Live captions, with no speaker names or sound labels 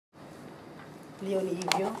Leonie,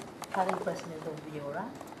 current president of Biora,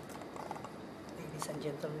 ladies and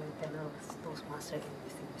gentlemen, panelists, Toastmaster, and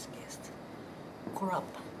distinguished guests.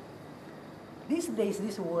 Corrupt. These days,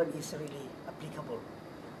 this word is really applicable,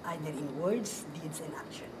 either in words, deeds, and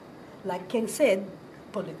action. Like Ken said,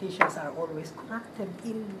 politicians are always corrupted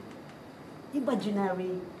in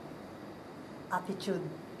imaginary attitude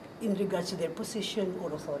in regards to their position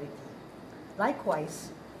or authority. Likewise,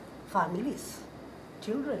 families,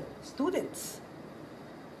 children, students,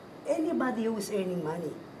 anybody who is earning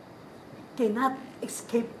money cannot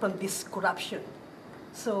escape from this corruption.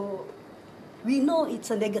 So we know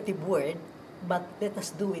it's a negative word, but let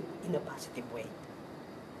us do it in a positive way.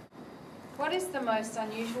 What is the most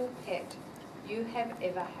unusual pet you have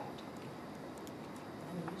ever had?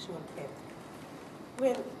 Unusual pet.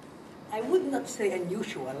 Well, I would not say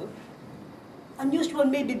unusual. Unusual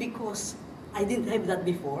maybe because I didn't have that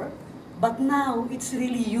before, but now it's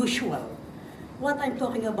really usual. What I'm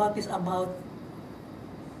talking about is about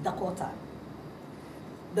Dakota.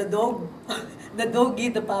 The dog, the doggy,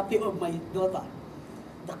 the puppy of my daughter.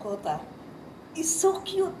 Dakota is so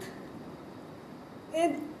cute.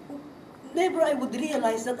 And never I would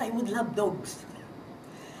realize that I would love dogs.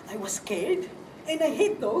 I was scared, and I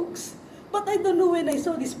hate dogs. But I don't know when I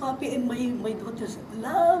saw this puppy and my daughters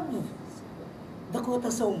love Dakota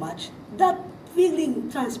so much, that feeling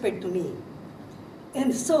transferred to me.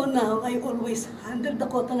 And so now I always handle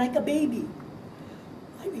Dakota like a baby.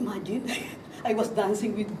 I imagine I was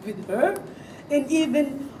dancing with her, and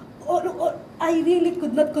even I really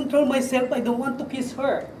could not control myself. I don't want to kiss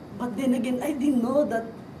her. But then again, I didn't know that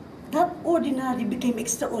that ordinary became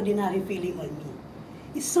extraordinary feeling on me.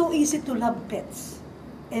 It's so easy to love pets,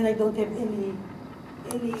 and I don't have any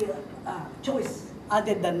choice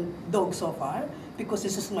other than dogs so far, because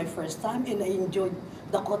this is my first time, and I enjoyed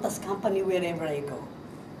Dakota's company wherever I go.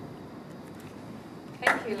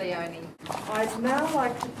 Thank you, Leonie. I'd now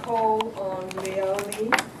like to call on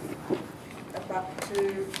Leonie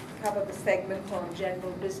to cover the segment on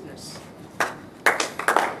general business.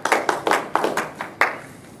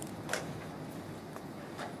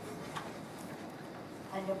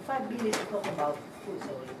 I have 5 minutes to talk about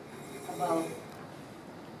about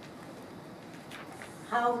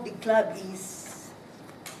how the club is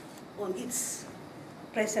on its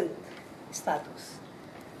present status.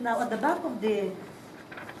 Now, at the back of the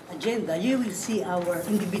agenda, you will see our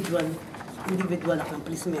individual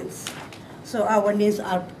accomplishments. So our names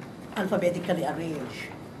are alphabetically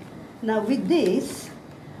arranged. Now, with this,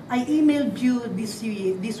 I emailed you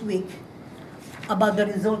this week about the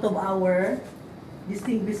result of our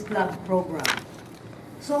Distinguished Club program.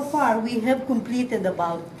 So far, we have completed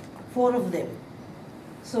about 4 of them.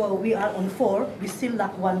 So we are on 4. We still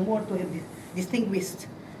lack 1 more to have the distinguished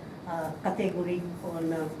category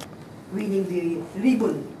on winning the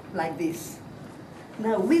ribbon like this.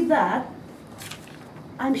 Now, with that,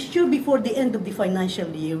 I'm sure before the end of the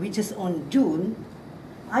financial year, which is on June,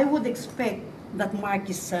 I would expect that Mark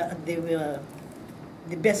is the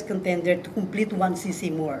best contender to complete 1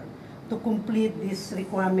 CC more, to complete this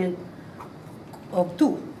requirement of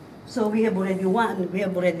 2. So we have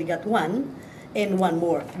already got 1, and 1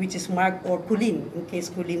 more, which is Mark or Colleen, in case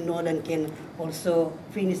Colleen Nolan can also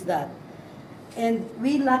finish that. And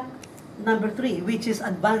we lack number 3, which is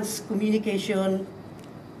advanced communication,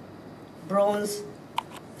 bronze,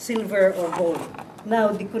 silver, or gold.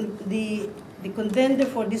 Now, the contender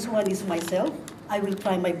for this one is myself. I will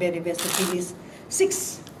try my very best to finish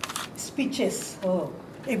 6 speeches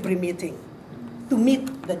every meeting to meet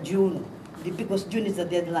the June, because June is the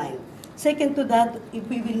deadline. Second to that, if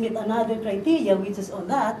we will meet another criteria, which is on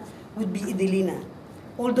that, would be Idelina.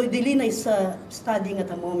 Although Idelina is studying at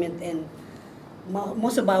the moment, and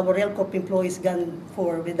most of our Rail Corp employees gone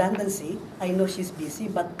for redundancy, I know she's busy,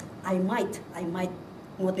 but I might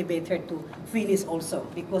motivate her to finish also,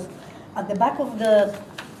 because at the back of the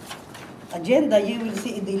agenda, you will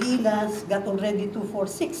see Idelina's got already 2, 4,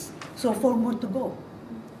 6. So 4 more to go.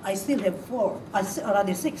 I still have 4,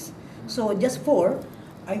 rather 6. So just 4.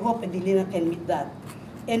 I hope Adelina can meet that.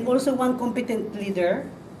 And also 1 competent leader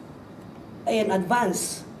and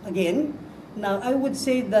advance again. Now, I would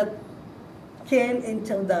say that Ken and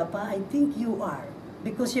Chaldapa, I think you are,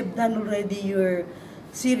 because you've done already your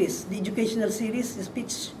series, the educational series, the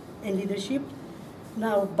speech and leadership.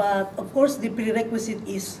 Now, but of course, the prerequisite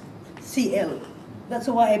is CL. That's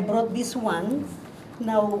why I brought this one.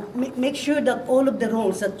 Now, make sure that all of the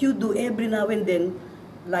roles that you do every now and then,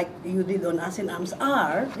 like you did on As and Ams,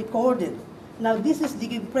 are recorded. Now, this is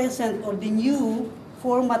the present or the new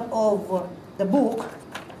format of the book.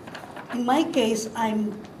 In my case,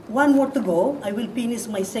 I'm 1 more to go. I will finish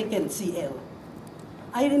my 2nd CL.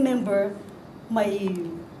 I remember my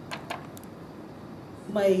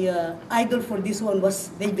idol for this one was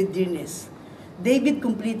David Dirnes. David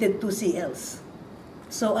completed 2 CLs.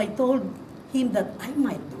 So I told him that I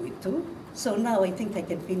might do it too. So now I think I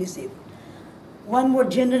can finish it. One more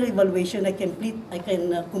general evaluation, I can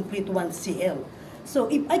complete 1 CL. So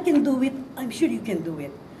if I can do it, I'm sure you can do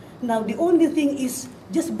it. Now the only thing is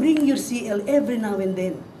just bring your CL every now and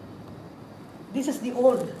then. This is the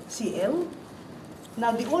old CL.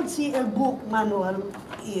 Now the old CL book manual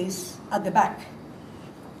is at the back.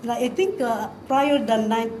 Now I think prior than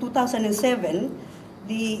 2007,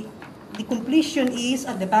 the completion is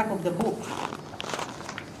at the back of the book.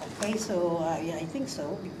 Okay, so yeah, I think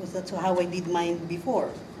so, because that's how I did mine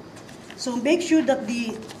before. So make sure that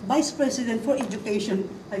the Vice President for Education,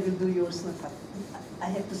 I will do yours. I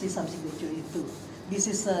have to say some signature here too. This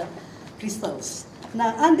is Crystal's.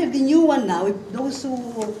 Now, under the new one now, those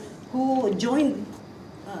who joined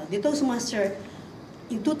the Toastmaster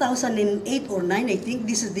in 2008 or 9, I think,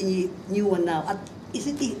 this is the new one now. It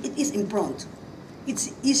is in front.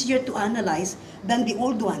 It's easier to analyze than the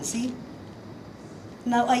old one, see?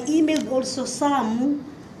 Now, I emailed also some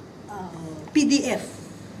PDF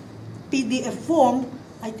form,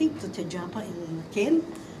 I think to Tejapa and Ken.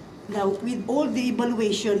 Now, with all the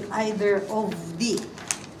evaluation either of the,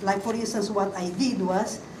 like for instance, what I did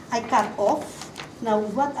was, I cut off. Now,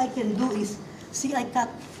 what I can do is, see, I cut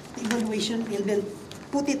the evaluation and then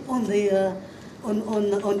put it on the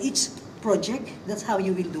on each project. That's how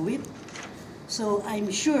you will do it. So I'm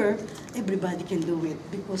sure everybody can do it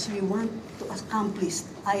because we want to accomplish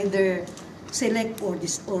either select or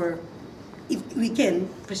this, or if we can,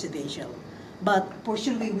 presidential. But for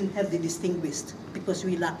sure we will have the distinguished because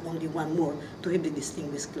we lack only one more to have the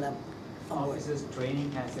distinguished club award. Officers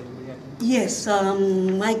training has everybody happened? Yes,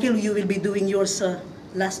 Michael, you will be doing yours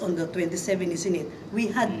last on the 27th, isn't it? We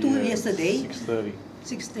had two yesterday. 6:30.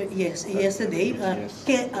 6:30, yes, yesterday. Yes.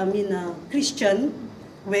 Christian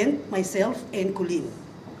went, myself, and Colleen.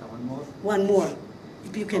 Okay, one more. One more,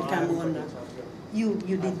 if you can come on. You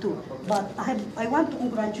did too. But I want to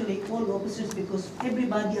congratulate all officers because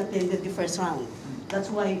everybody attended the first round.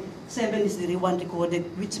 That's why 7 is the one recorded,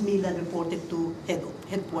 which Milan reported to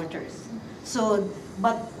headquarters. So,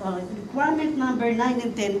 but requirement number 9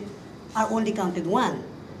 and 10 are only counted 1.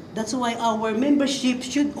 That's why our membership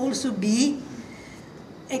should also be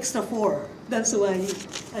extra 4. That's why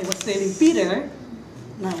I was telling Peter,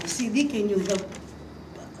 now, CD, can you help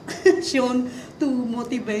Sean to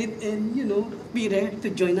motivate and, Peter to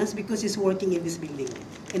join us because he's working in this building.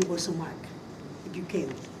 And also Mark, if you can,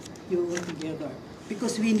 you work together.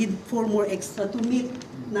 Because we need 4 more extra to meet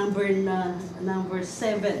number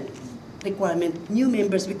 7 requirement, new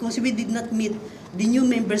members, because we did not meet the new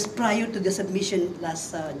members prior to the submission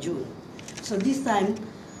last June. So this time,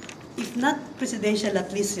 if not presidential,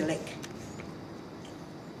 at least select.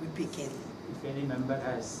 We can. If any member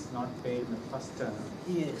has not paid in the first term,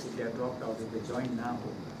 Yes. if they are dropped out, if they join now,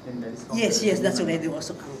 then that is counted. Yes, that's already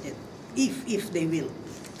also counted, if they will.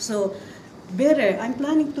 So, better, I'm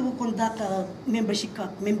planning to conduct a membership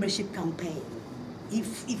campaign.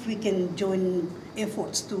 If we can join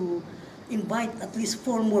efforts to invite at least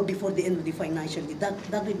 4 more before the end of the financial year,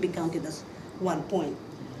 that will be counted as 1 point.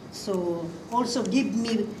 So, also give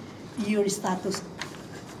me your status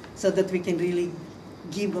so that we can really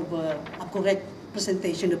give a correct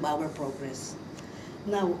presentation of our progress.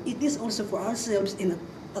 Now, it is also for ourselves and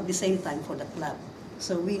at the same time for the club.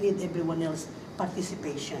 So we need everyone else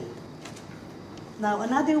participation. Now,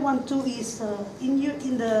 another one too is in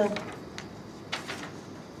the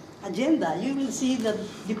agenda, you will see that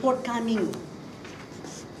the forthcoming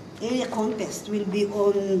area contest will be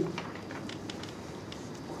on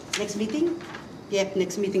next meeting? Yep,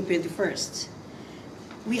 next meeting, 21st.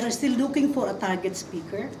 We are still looking for a target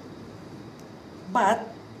speaker, but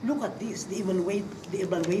look at this, the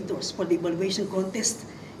evaluators for the evaluation contest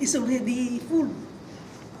is already full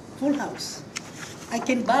house. I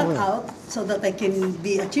can back out so that I can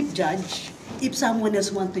be a chief judge if someone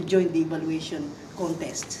else wants to join the evaluation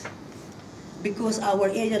contest. Because our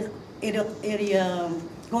area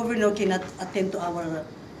governor cannot attend to our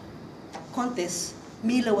contest,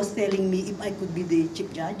 Mila was telling me if I could be the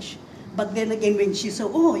chief judge. But then again, when she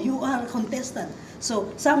saw, oh, you are a contestant,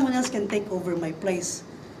 so someone else can take over my place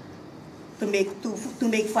to make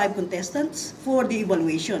 5 contestants for the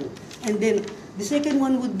evaluation. And then the second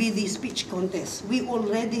one would be the speech contest. We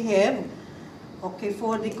already have, okay,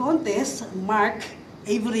 for the contest, Mark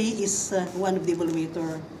Avery is one of the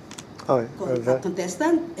evaluator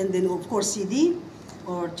contestant, and then of course CD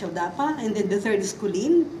or Chaudapa, and then the third is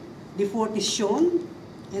Colleen, the fourth is Sean,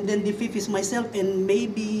 And then the fifth is myself and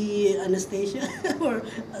maybe Anastasia or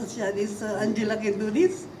Angela can do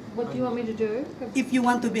this. What do you want me to do? If you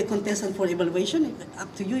want to be a contestant for evaluation,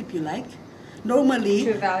 up to you if you like. Normally,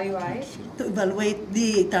 To evaluate? to evaluate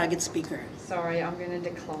the target speaker. Sorry, I'm going to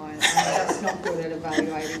decline. I'm just not good at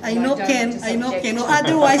evaluating. I know Ken, I know Ken.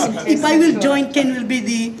 Otherwise, if I will join, Ken will be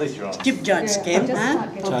the chief judge, Yeah, Ken. I just Huh?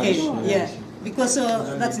 can't get Okay, it. yeah. Because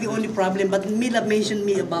that's the only problem. But Mila mentioned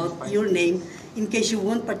me about your name. In case you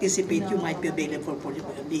won't participate, you might be available for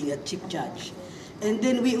being a chief judge. And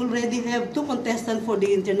then we already have 2 contestants for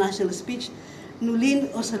the international speech. Nulin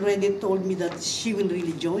has already told me that she will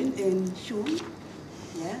really join, and Sean.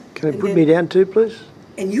 Yeah. Can you And put then- me down too, please?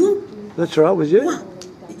 And you? That's all right with you? What?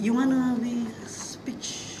 You wanna be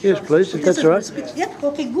speech? Yes, please, if that's all right. Speech? Yeah,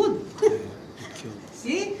 okay, good.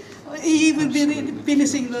 See? He will be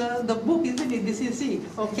finishing the book, isn't it? This is it.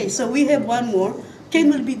 Okay, so we have one more. Ken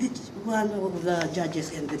will be one of the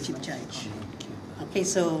judges and the chief judge. Okay,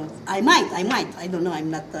 so I might, I don't know, I'm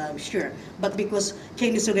not sure. But because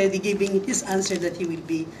Ken is already giving his answer that he will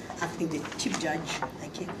be acting the chief judge, I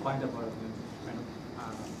can. Point about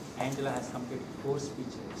Angela has completed 4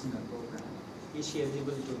 speeches in the program. Is she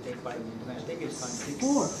eligible to take part in the international? I think it's 6.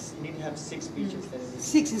 4. You need to have 6 speeches. Then it is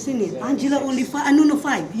 6, isn't it? Yeah, Angela 6. only 5. No,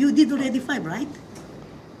 5. You did already 5, right?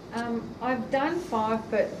 I've done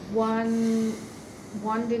 5, but one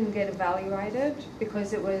didn't get evaluated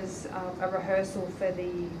because it was a rehearsal for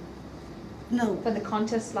No. the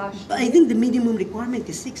contest last But year. I think the minimum requirement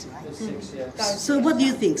is 6, right? It's 6, yeah. So what do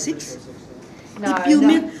you think? 6? No, If you no,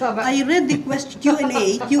 meet, but- I read the question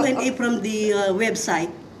Q&A from the website,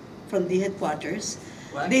 from the headquarters.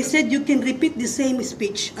 They said you can repeat the same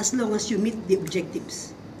speech as long as you meet the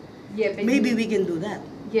objectives. Yeah, but Maybe we can do that.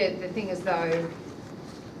 Yeah, the thing is though,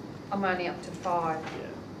 I'm only up to 5,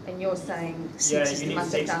 and you're saying Yeah, Six. you need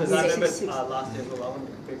Must have 6 done because I remember six. last year as well, I wanted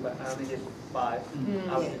to complete, but I only did 5.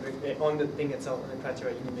 I was, on the thing itself, on the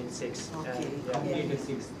criteria, you need 6. Okay. And, yeah, Completed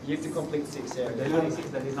 6. you have to complete 6, yeah. But there are 6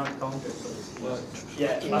 that is not counted. So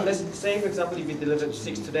Yeah, unless, say for example, if you delivered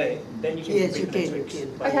 6 today, then you can Yes, you complete can, next you week.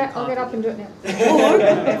 can. But okay, you I'll get can't. up and do it now. Or,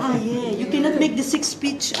 yeah, you cannot make the 6th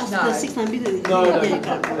speech as No. the 6th one. No.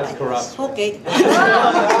 That's Okay.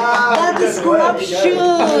 That is corruption.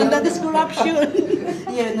 That is corruption.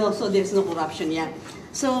 Yeah, no, so there's no corruption, yeah.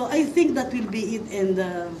 So I think that will be it, and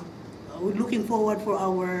we're looking forward for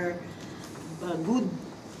our good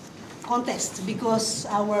contest because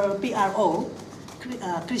our PRO,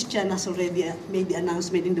 Christian, has already made the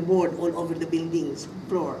announcement in the board all over the buildings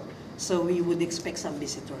floor. So we would expect some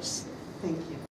visitors. Thank you.